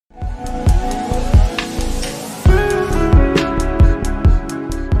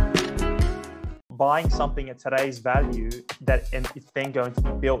buying something at today's value and it's then going to be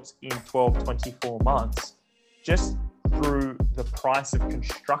built in 12, 24 months, just through the price of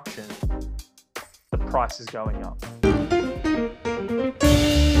construction, the price is going up.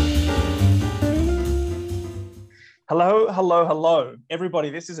 Hello,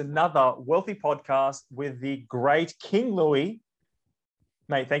 everybody. This is another Wealthy Podcast with the great King Louis.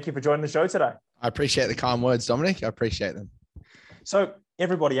 Mate, thank you for joining the show today. I appreciate the kind words, Dominic. I appreciate them. So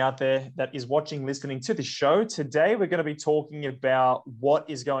everybody out there that is watching, listening to the show, today we're going to be talking about what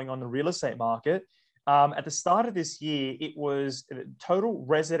is going on in the real estate market. At the start of this year, it was the total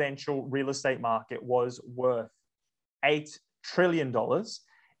residential real estate market was worth $8 trillion.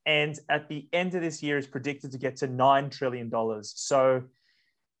 And at the end of this year is predicted to get to $9 trillion. So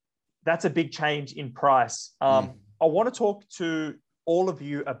that's a big change in price. I want to talk to all of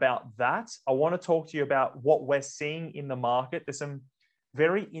you about that. I want to talk to you about what we're seeing in the market. There's some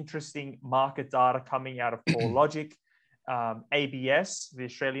very interesting market data coming out of CoreLogic. ABS, the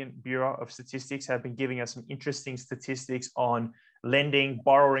Australian Bureau of Statistics, have been giving us some interesting statistics on lending,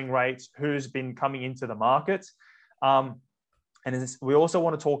 borrowing rates, who's been coming into the market. We also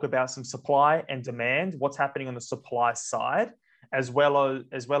want to talk about some supply and demand, what's happening on the supply side, as well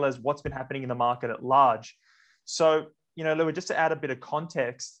as what's been happening in the market at large. So, Louis, just to add a bit of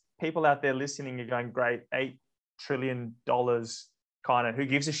context, people out there listening are going, great, $8 trillion, kind of, who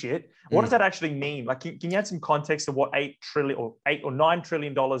gives a shit? What does that actually mean? Like, can you add some context of what $8 or $9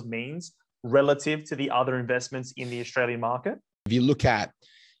 trillion means relative to the other investments in the Australian market? If you look at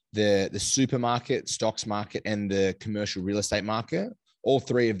the supermarket, stocks market, and the commercial real estate market, all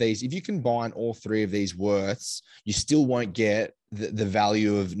three of these, if you combine all three of these worths, you still won't get the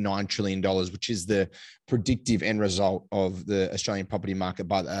value of $9 trillion, which is the predictive end result of the Australian property market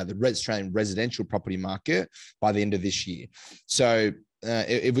by the Australian residential property market by the end of this year. So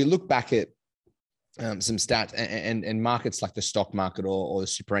if we look back at some stats and markets like the stock market or the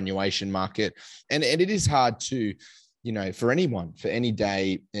superannuation market, and it is hard to, for anyone, for any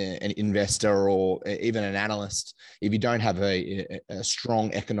day, an investor or even an analyst, if you don't have a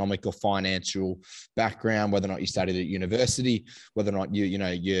strong economic or financial background, whether or not you studied at university, whether or not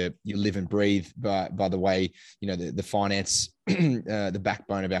you live and breathe by the way, the finance, the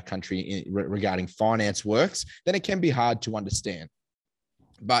backbone of our country regarding finance works, then it can be hard to understand.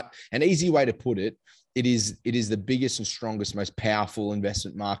 But an easy way to put it, it is the biggest and strongest, most powerful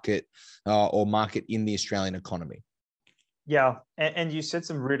investment market or market in the Australian economy. Yeah, and you said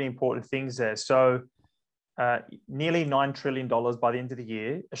some really important things there. So nearly $9 trillion by the end of the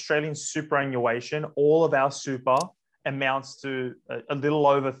year. Australian superannuation, all of our super amounts to a little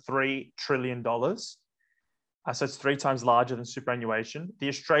over $3 trillion. So it's 3 times larger than superannuation. The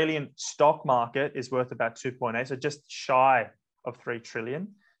Australian stock market is worth about 2.8, so just shy of $3 trillion.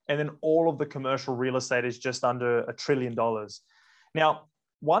 And then all of the commercial real estate is just under $1 trillion. Now,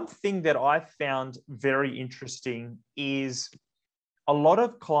 one thing that I found very interesting is a lot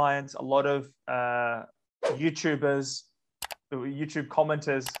of clients, a lot of YouTubers, YouTube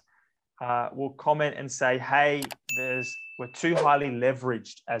commenters will comment and say, hey, we're too highly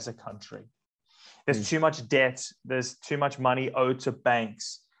leveraged as a country. There's too much debt. There's too much money owed to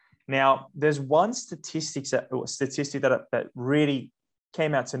banks. Now, there's one statistic that really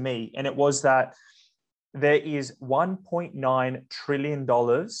came out to me, and it was that there is $1.9 trillion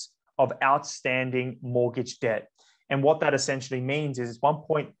of outstanding mortgage debt. And what that essentially means is it's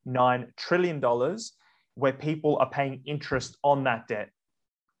 $1.9 trillion where people are paying interest on that debt.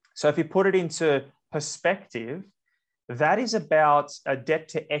 So if you put it into perspective, that is about a debt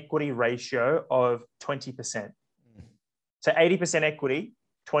to equity ratio of 20%. So 80% equity,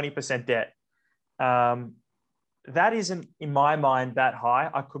 20% debt. That isn't, in my mind, that high.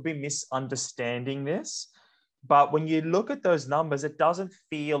 I could be misunderstanding this. But when you look at those numbers, it doesn't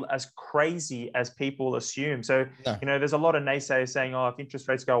feel as crazy as people assume. So, No. There's a lot of naysayers saying, if interest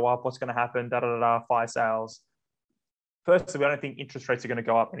rates go up, what's going to happen? Fire sales. Firstly, I don't think interest rates are going to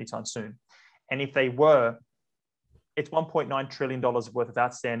go up anytime soon. And if they were, it's $1.9 trillion worth of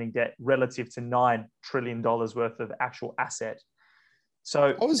outstanding debt relative to $9 trillion worth of actual asset.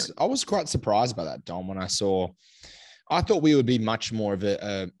 So I was quite surprised by that, Dom, when I thought we would be much more of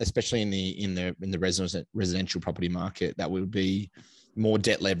especially in the residential property market, that we would be more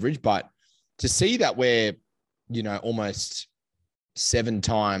debt leverage. But to see that we're, almost 7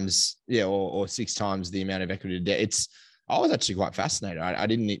 times, or 6 times the amount of equity to debt, I was actually quite fascinated.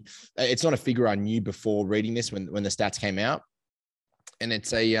 It's not a figure I knew before reading this when the stats came out. And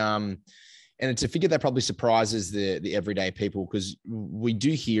it's a figure that probably surprises the everyday people, because we do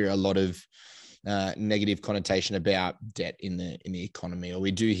hear a lot of negative connotation about debt in the economy, or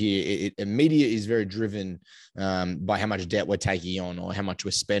we do hear media is very driven by how much debt we're taking on or how much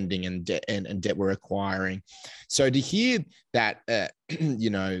we're spending and debt we're acquiring. So to hear that, the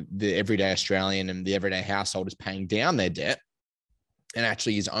everyday Australian and the everyday household is paying down their debt and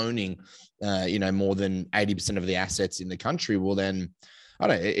actually is owning, more than 80% of the assets in the country, well, then I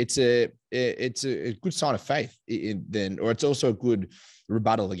don't know. It's a good sign of faith or it's also a good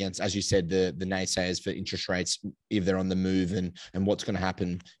rebuttal against, as you said, the naysayers for interest rates if they're on the move and what's going to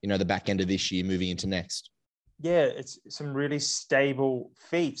happen, the back end of this year moving into next. Yeah, it's some really stable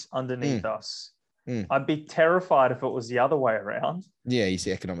feet underneath us. I'd be terrified if it was the other way around. Yeah, you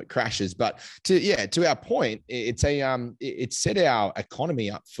see economic crashes, but to our point, it's it set our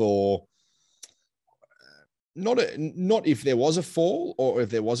economy up for not if there was a fall or if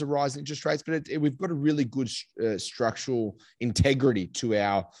there was a rise in interest rates, but we've got a really good structural integrity to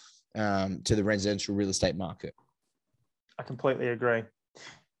our to the residential real estate market. I completely agree.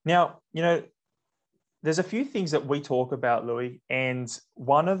 Now, there's a few things that we talk about, Louis, and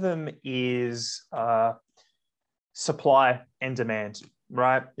one of them is supply and demand,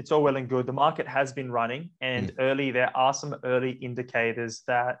 right? It's all well and good. The market has been running, and there are some early indicators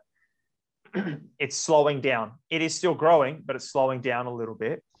that it's slowing down. It is still growing, but it's slowing down a little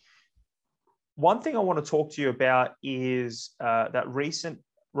bit. One thing I want to talk to you about is that recent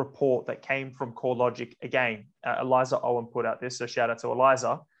report that came from CoreLogic. Again, Eliza Owen put out this, so shout out to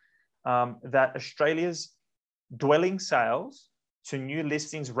Eliza. That Australia's dwelling sales to new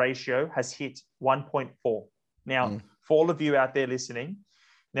listings ratio has hit 1.4. Now, for all of you out there listening,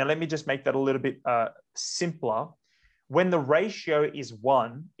 now let me just make that a little bit simpler. When the ratio is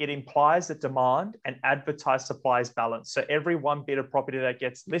 1, it implies that demand and advertised supply is balanced. So every one bit of property that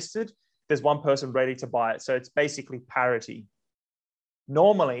gets listed, there's one person ready to buy it. So it's basically parity.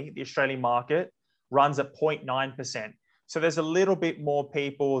 Normally, the Australian market runs at 0.9%. So there's a little bit more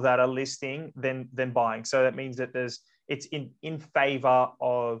people that are listing than buying. So that means that it's in favor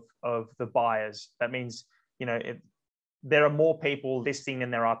of the buyers. That means, there are more people listing than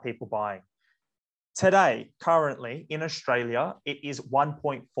there are people buying. Today, currently in Australia, it is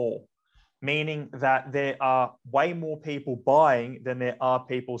 1.4, meaning that there are way more people buying than there are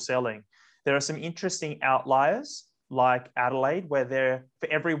people selling. There are some interesting outliers like Adelaide, where for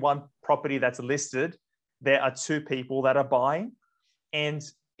every one property that's listed, there are 2 people that are buying. And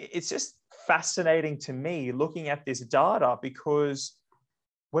it's just fascinating to me looking at this data because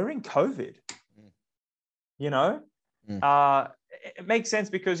we're in COVID, it makes sense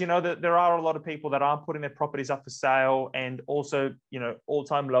because, that there are a lot of people that aren't putting their properties up for sale, and also,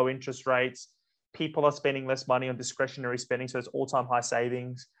 all-time low interest rates. People are spending less money on discretionary spending. So it's all-time high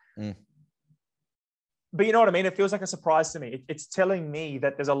savings. But you know what I mean? It feels like a surprise to me. It's telling me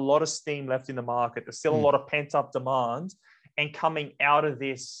that there's a lot of steam left in the market. There's still a lot of pent-up demand. And coming out of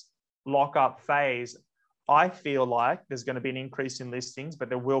this lock-up phase, I feel like there's going to be an increase in listings, but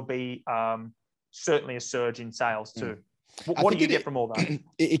there will be certainly a surge in sales too. What do you get from all that?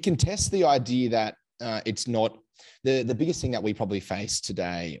 It contests the idea that it's not the biggest thing that we probably face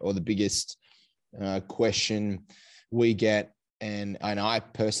today, or the biggest question we get, and I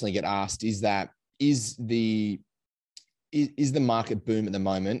personally get asked, is the market boom at the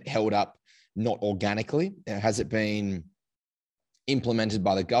moment held up not organically? Has it been implemented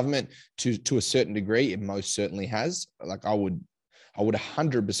by the government to a certain degree? It most certainly has. Like I would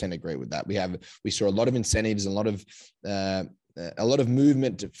 100% agree with that. We saw a lot of incentives, a lot of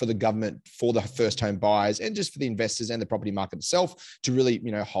movement for the government, for the first home buyers, and just for the investors and the property market itself to really,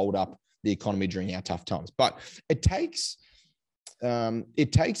 hold up the economy during our tough times. But it takes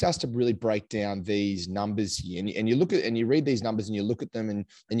us to really break down these numbers here, and you look at and you read these numbers and you look at them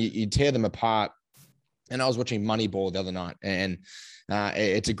and you tear them apart. And I was watching Moneyball the other night, and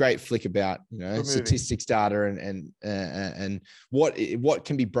it's a great flick about statistics, data, and what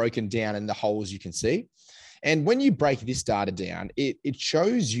can be broken down and the holes you can see. And when you break this data down, it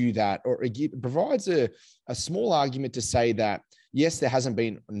shows you that, or it provides a small argument to say that yes, there has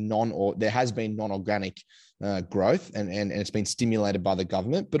been non-organic growth, and it's been stimulated by the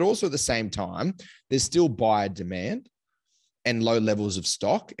government, but also at the same time, there's still buyer demand and low levels of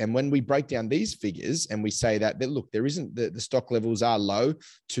stock. And when we break down these figures and we say that look, there isn't the stock levels are low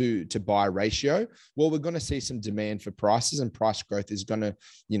to buy ratio, well, we're going to see some demand for prices, and price growth is going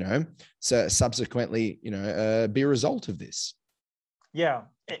to, so subsequently, be a result of this. Yeah,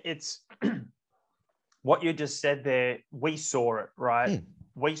 it's what you just said there. We saw it, right?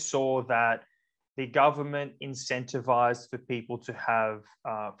 We saw that the government incentivized for people to have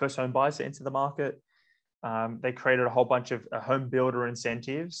first home buyers to enter the market. They created a whole bunch of home builder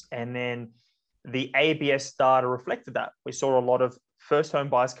incentives, and then the ABS data reflected that. We saw a lot of first home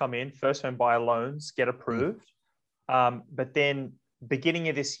buyers come in, first home buyer loans get approved. But then beginning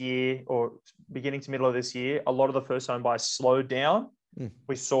of this year or beginning to middle of this year, a lot of the first home buyers slowed down.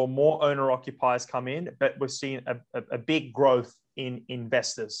 We saw more owner occupiers come in, but we're seeing a big growth in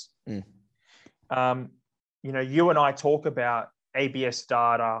investors. You know, you and I talk about ABS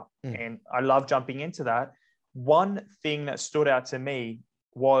data, and I love jumping into that. One thing that stood out to me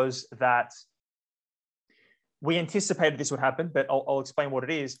was that we anticipated this would happen, but I'll explain what it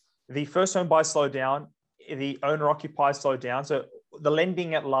is. The first home buy slowed down, the owner occupiers slowed down. So the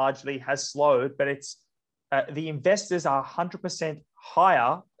lending at largely has slowed, but it's the investors are 100%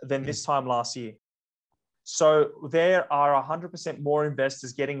 higher than this time last year. So there are 100% more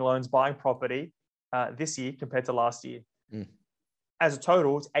investors getting loans, buying property this year compared to last year. As a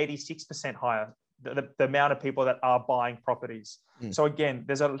total, it's 86% higher, the amount of people that are buying properties. So again,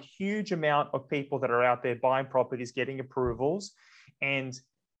 there's a huge amount of people that are out there buying properties, getting approvals. And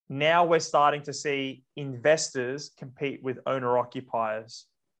now we're starting to see investors compete with owner occupiers.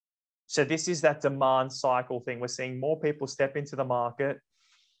 So this is that demand cycle thing. We're seeing more people step into the market.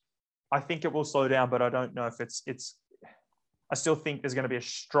 I think it will slow down, but I don't know if I still think there's going to be a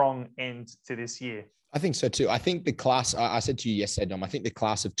strong end to this year. I think so too. I think the class, I said to you yesterday, Dom, I think the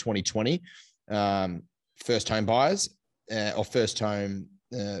class of 2020, first home buyers or first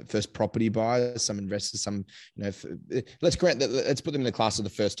property buyers, some investors, some, you know, let's put them in the class of the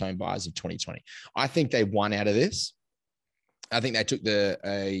first home buyers of 2020. I think they won out of this. I think they took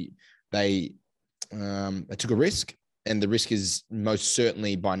they took a risk, and the risk is most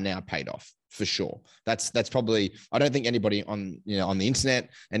certainly by now paid off for sure. That's probably, I don't think anybody on the internet,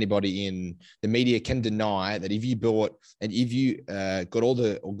 anybody in the media can deny that if you bought and if you got all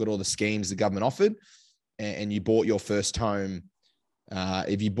the schemes the government offered, and you bought your first home,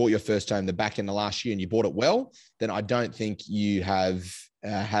 if you bought your first home the back end of last year and you bought it well, then I don't think you have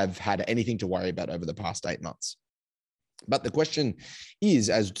had anything to worry about over the past 8 months. But the question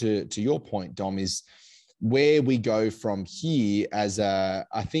is, as to your point, Dom, is where we go from here as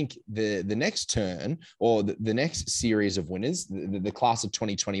I think the next turn or the next series of winners, the class of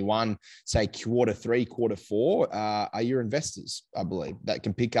 2021, say Q3, Q4, are your investors, I believe, that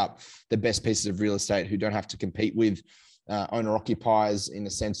can pick up the best pieces of real estate, who don't have to compete with owner occupiers in the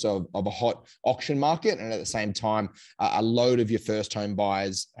sense of a hot auction market. And at the same time, a load of your first home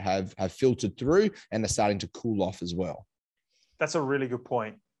buyers have filtered through and they're starting to cool off as well. That's a really good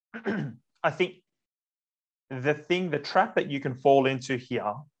point. I think the trap that you can fall into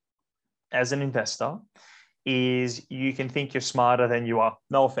here as an investor is you can think you're smarter than you are.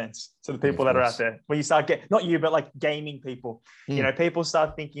 No offense to the people that are out there. When you start not you, but like gaming people, you know, people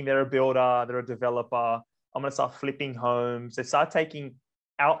start thinking they're a builder, they're a developer. I'm going to start flipping homes. They start taking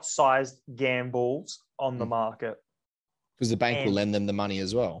outsized gambles on the market. Because the bank will lend them the money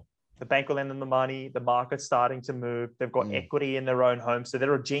as well. The bank will lend them the money. The market's starting to move. They've got equity in their own home. So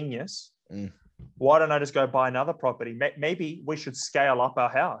they're a genius. Why don't I just go buy another property? Maybe we should scale up our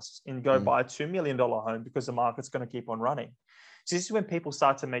house and go buy a $2 million home because the market's going to keep on running. So this is when people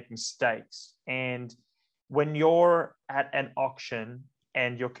start to make mistakes. And when you're at an auction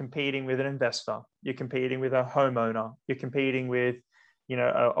and you're competing with an investor, you're competing with a homeowner, you're competing with, you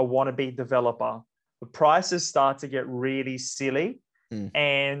know, a wannabe developer, the prices start to get really silly.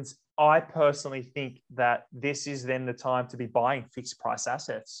 And I personally think that this is then the time to be buying fixed price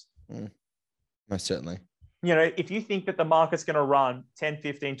assets. Most certainly. You know, if you think that the market's going to run 10,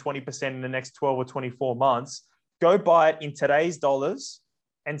 15, 20% in the next 12 or 24 months, go buy it in today's dollars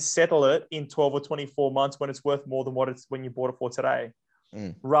and settle it in 12 or 24 months when it's worth more than what it's when you bought it for today,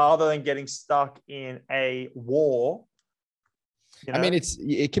 rather than getting stuck in a war. You know? I mean,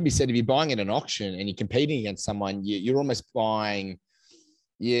 it can be said, if you're buying at an auction and you're competing against someone, you're almost buying.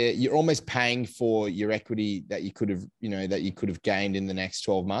 You're almost paying for your equity that you could have gained in the next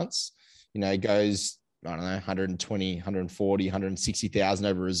 12 months. You know, it goes, I don't know, 120, 140, 160,000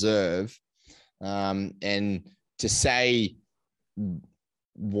 over reserve. And to say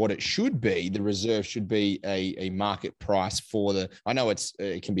what it should be, the reserve should be a market price for I know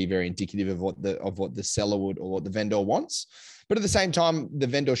it can be very indicative of what the seller would or what the vendor wants. But at the same time, the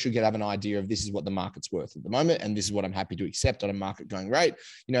vendor should have an idea of this is what the market's worth at the moment, and this is what I'm happy to accept on a market going rate.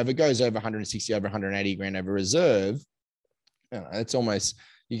 You know, if it goes over 160, over 180 grand over reserve, you know, it's almost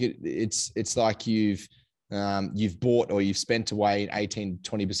it's like you've bought or you've spent away 18,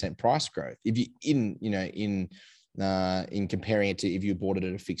 20% price growth. If you in comparing it to if you bought it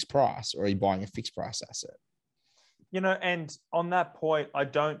at a fixed price or you're buying a fixed price asset. You know, and on that point, I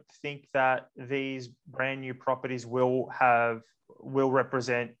don't think that these brand new properties will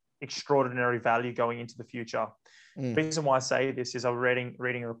represent extraordinary value going into the future. The reason why I say this is I was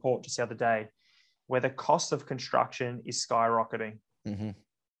reading a report just the other day where the cost of construction is skyrocketing.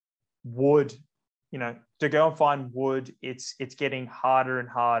 Wood, to go and find wood, it's getting harder and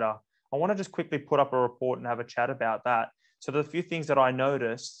harder. I want to just quickly put up a report and have a chat about that. So the few things that I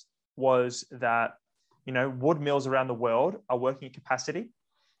noticed was that, wood mills around the world are working at capacity,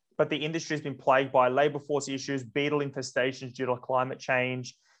 but the industry has been plagued by labor force issues, beetle infestations due to climate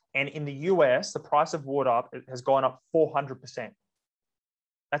change. And in the US, the price of wood has gone up 400%.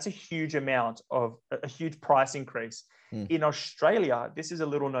 That's a huge amount of a huge price increase. In Australia, this is a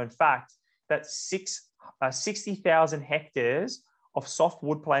little known fact that 60,000 hectares of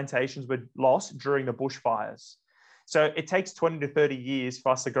softwood plantations were lost during the bushfires. So it takes 20 to 30 years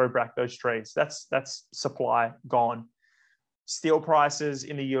for us to grow back those trees. That's supply gone. Steel prices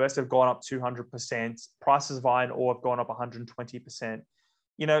in the US have gone up 200%. Prices of iron ore have gone up 120%.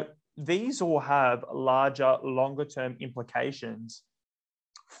 These all have larger, longer term implications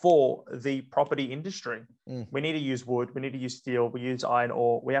for the property industry. We need to use wood. We need to use steel. We use iron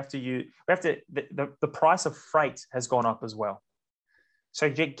ore. The price of freight has gone up as well. So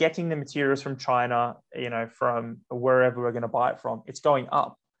getting the materials from China, from wherever we're going to buy it from, it's going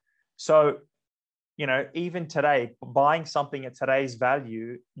up. So, even today, buying something at today's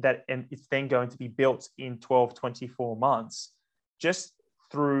value and it's then going to be built in 12, 24 months, just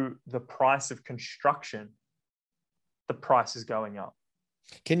through the price of construction, the price is going up.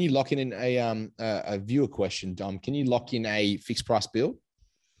 Can you lock in a viewer question, Dom? Can you lock in a fixed price build?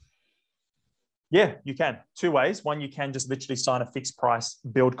 Yeah, you can. Two ways. One, you can just literally sign a fixed price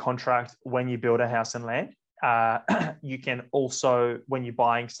build contract when you build a house and land. You can also, when you're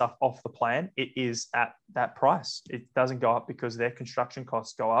buying stuff off the plan, it is at that price. It doesn't go up because their construction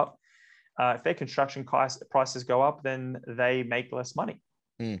costs go up. If their construction prices go up, then they make less money.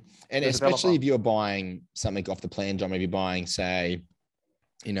 And especially if you're buying something off the plan, Dom, if you're buying, say,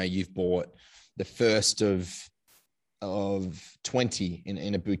 you've bought the first of 20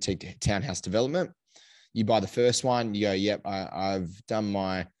 in a boutique townhouse development. You buy the first one, you go, yep, I've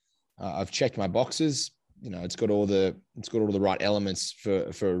checked my boxes. It's got all the right elements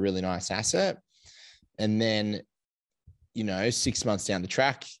for a really nice asset. And then, 6 months down the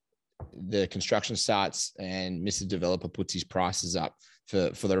track, the construction starts and Mr. Developer puts his prices up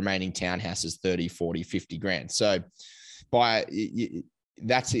for the remaining townhouses, 30, 40, 50 grand. So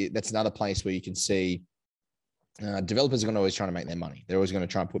that's it. That's another place where you can see developers are going to always trying to make their money. They're always going to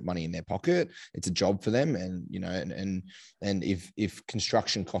try and put money in their pocket. It's a job for them. And, and if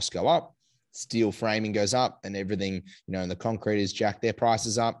construction costs go up, steel framing goes up and everything, and the concrete is jacked, their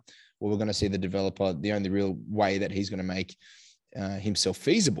prices up. Well, we're going to see the developer, the only real way that he's going to make himself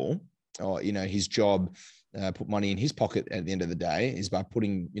feasible or, his job, put money in his pocket at the end of the day is by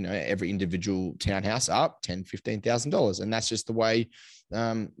putting, every individual townhouse up $10,000, $15,000. And that's just the way,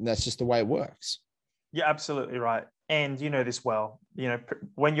 it works. You're absolutely right. And you know this well,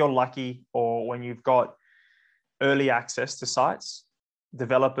 when you're lucky or when you've got early access to sites,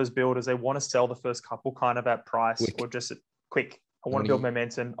 developers, builders, they want to sell the first couple kind of at price or just quick. I want to build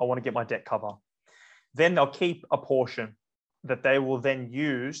momentum. I want to get my debt cover. Then they'll keep a portion that they will then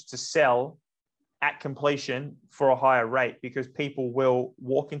use to sell at completion for a higher rate because people will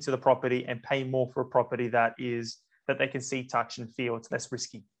walk into the property and pay more for a property that they can see, touch, and feel. It's less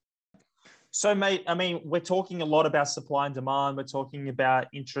risky. So, mate, we're talking a lot about supply and demand. We're talking about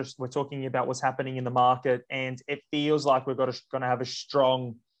interest. We're talking about what's happening in the market. And it feels like we're going to have a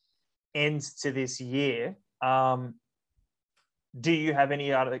strong end to this year. Do you have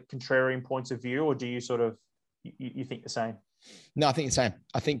any other contrarian points of view or do you sort of, you think the same? No, I think the same.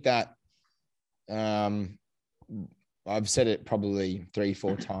 I think that I've said it probably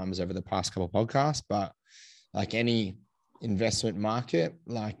 3-4 times over the past couple of podcasts, but like any investment market,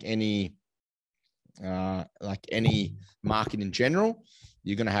 like any market in general,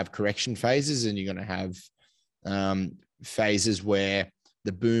 you're going to have correction phases and you're going to have phases where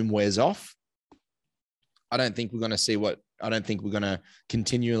the boom wears off. I don't think we're going to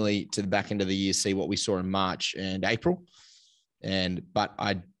continually to the back end of the year see what we saw in March and April. But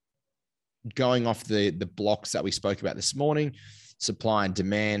going off the blocks that we spoke about this morning, supply and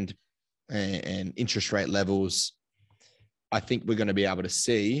demand and interest rate levels, I think we're going to be able to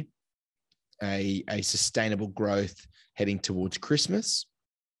see a sustainable growth heading towards Christmas.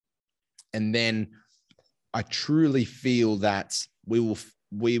 And then I truly feel that we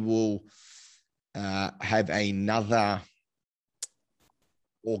will have another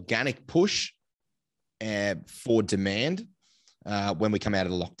organic push for demand when we come out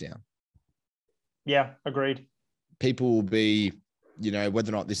of the lockdown. Yeah, agreed. People will be, whether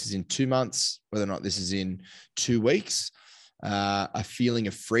or not this is in 2 months, whether or not this is in 2 weeks, a feeling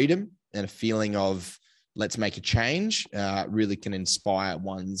of freedom and a feeling of let's make a change really can inspire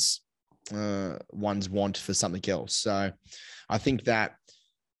one's want for something else. So I think that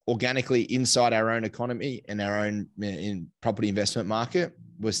organically inside our own economy and our own in property investment market,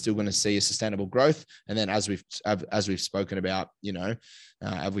 we're still going to see a sustainable growth. And then as we've spoken about,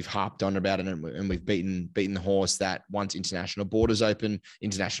 as we've harped on about it, and we've beaten the horse that once international borders open,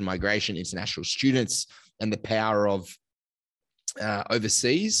 international migration, international students, and the power of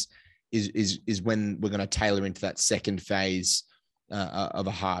overseas is when we're going to tailor into that second phase of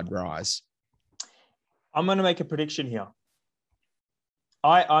a hard rise. I'm going to make a prediction here.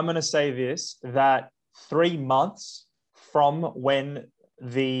 I'm going to say this, that 3 months from when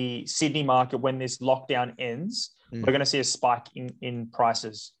the Sydney market, when this lockdown ends, we're going to see a spike in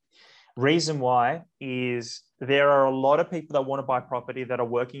prices. Reason why is there are a lot of people that want to buy property that are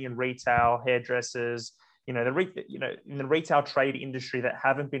working in retail, hairdressers, in the retail trade industry that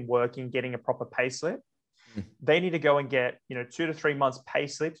haven't been working, getting a proper pay slip. They need to go and get, 2 to 3 months pay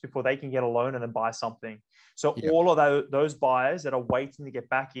slips before they can get a loan and then buy something. So all of those buyers that are waiting to get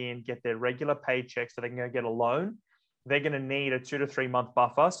back in, get their regular paychecks so they can go get a loan, they're going to need a 2 to 3 month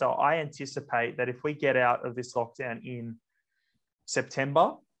buffer. So I anticipate that if we get out of this lockdown in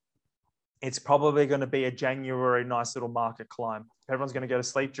September, it's probably going to be a January nice little market climb. Everyone's going to go to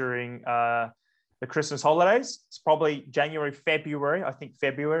sleep during the Christmas holidays. It's probably January, February. I think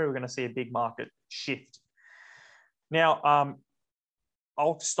February, we're going to see a big market shift. Now,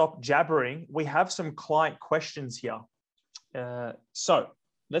 I'll stop jabbering. We have some client questions here. So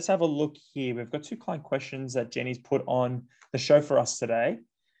let's have a look here. We've got 2 client questions that Jenny's put on the show for us today.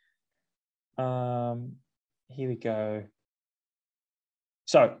 Here we go.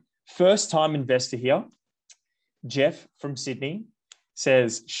 So first time investor here, Jeff from Sydney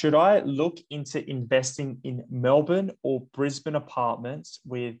says, should I look into investing in Melbourne or Brisbane apartments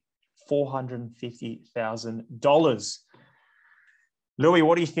with $450,000? Louis,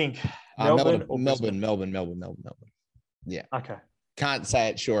 what do you think? Melbourne. Yeah. Okay. Can't say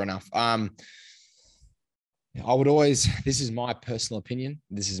it sure enough. I would always, this is my personal opinion.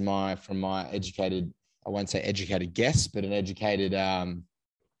 This is from my educated, I won't say educated guess, but an educated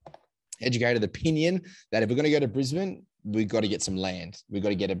opinion that if we're going to go to Brisbane, we've got to get some land. You got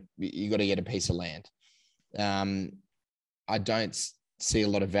to get a piece of land. I don't see a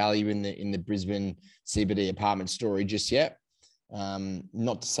lot of value in the Brisbane CBD apartment story just yet.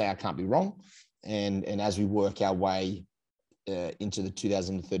 Not to say I can't be wrong. And as we work our way into the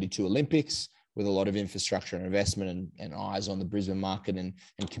 2032 Olympics with a lot of infrastructure and investment and eyes on the Brisbane market and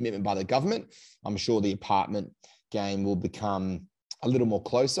commitment by the government, I'm sure the apartment game will become a little more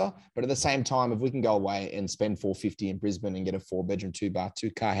closer. But at the same time, if we can go away and spend $450 in Brisbane and get a 4-bedroom, 2-bar,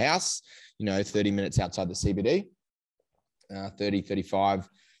 2-car house, 30 minutes outside the CBD, 30, 35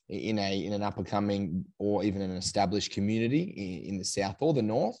 in an up and coming or even an established community in the south or the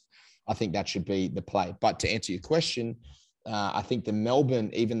north, I think that should be the play. But to answer your question, I think the Melbourne,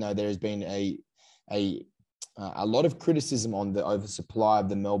 even though there has been a lot of criticism on the oversupply of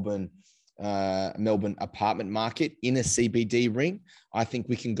the Melbourne apartment market in a CBD ring, I think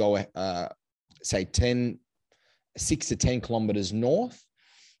we can go say 6 to 10 kilometers north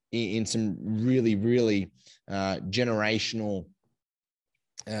in some really, really generational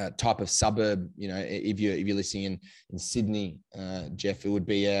type of suburb. If you're listening in Sydney, Jeff, it would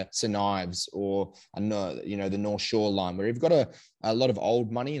be St Ives or the North Shore line, where you've got a lot of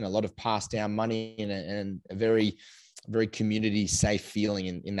old money and a lot of passed down money and a very, very community safe feeling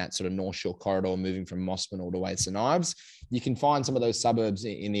in that sort of North Shore corridor, moving from Mossman all the way to St Ives. You can find some of those suburbs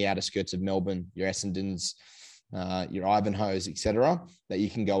in the outer skirts of Melbourne, your Essendons, your Ivanhoes, etc., that you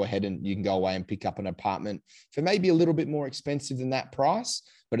can go away and pick up an apartment for maybe a little bit more expensive than that price,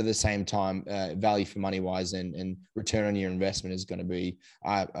 but at the same time, value for money wise and return on your investment is going to be,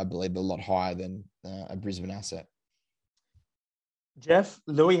 I believe, a lot higher than a Brisbane asset. Jeff,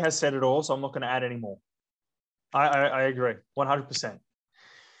 Louis has said it all, so I'm not going to add any more. I agree 100%.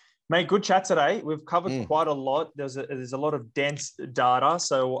 Mate, good chat today. We've covered quite a lot. There's a lot of dense data,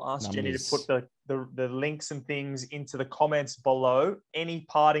 so we'll ask Jenny to put the links and things into the comments below. Any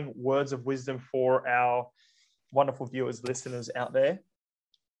parting words of wisdom for our wonderful viewers, listeners out there?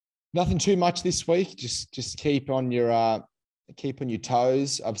 Nothing too much this week. Just keep on your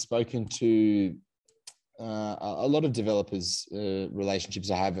toes. I've spoken to a lot of developers,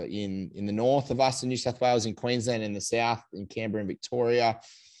 relationships I have in the north of us in New South Wales, in Queensland, in the south, in Canberra and Victoria.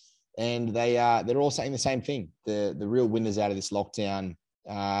 And they're all saying the same thing. The real winners out of this lockdown,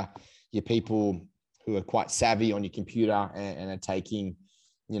 your people who are quite savvy on your computer and are taking,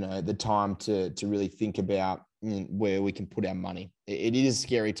 the time to really think about where we can put our money. It is a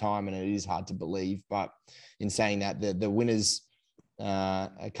scary time and it is hard to believe. But in saying that, the winners are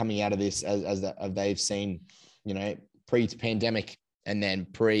coming out of this as they've seen, pre-pandemic and then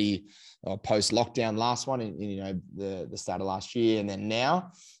post lockdown last one in the start of last year, and then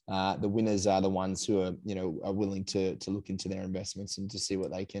now the winners are the ones who are willing to look into their investments and to see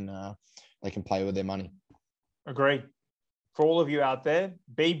what they can play with their money. Agree. For all of you out there,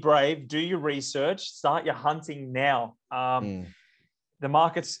 be brave, do your research, start your hunting now. The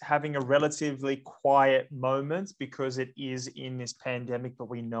market's having a relatively quiet moment because it is in this pandemic, but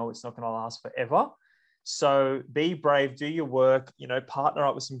we know it's not going to last forever. So be brave, do your work, partner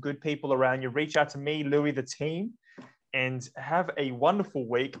up with some good people around you. Reach out to me, Louis, the team, and have a wonderful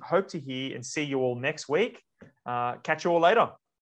week. Hope to hear and see you all next week. Catch you all later.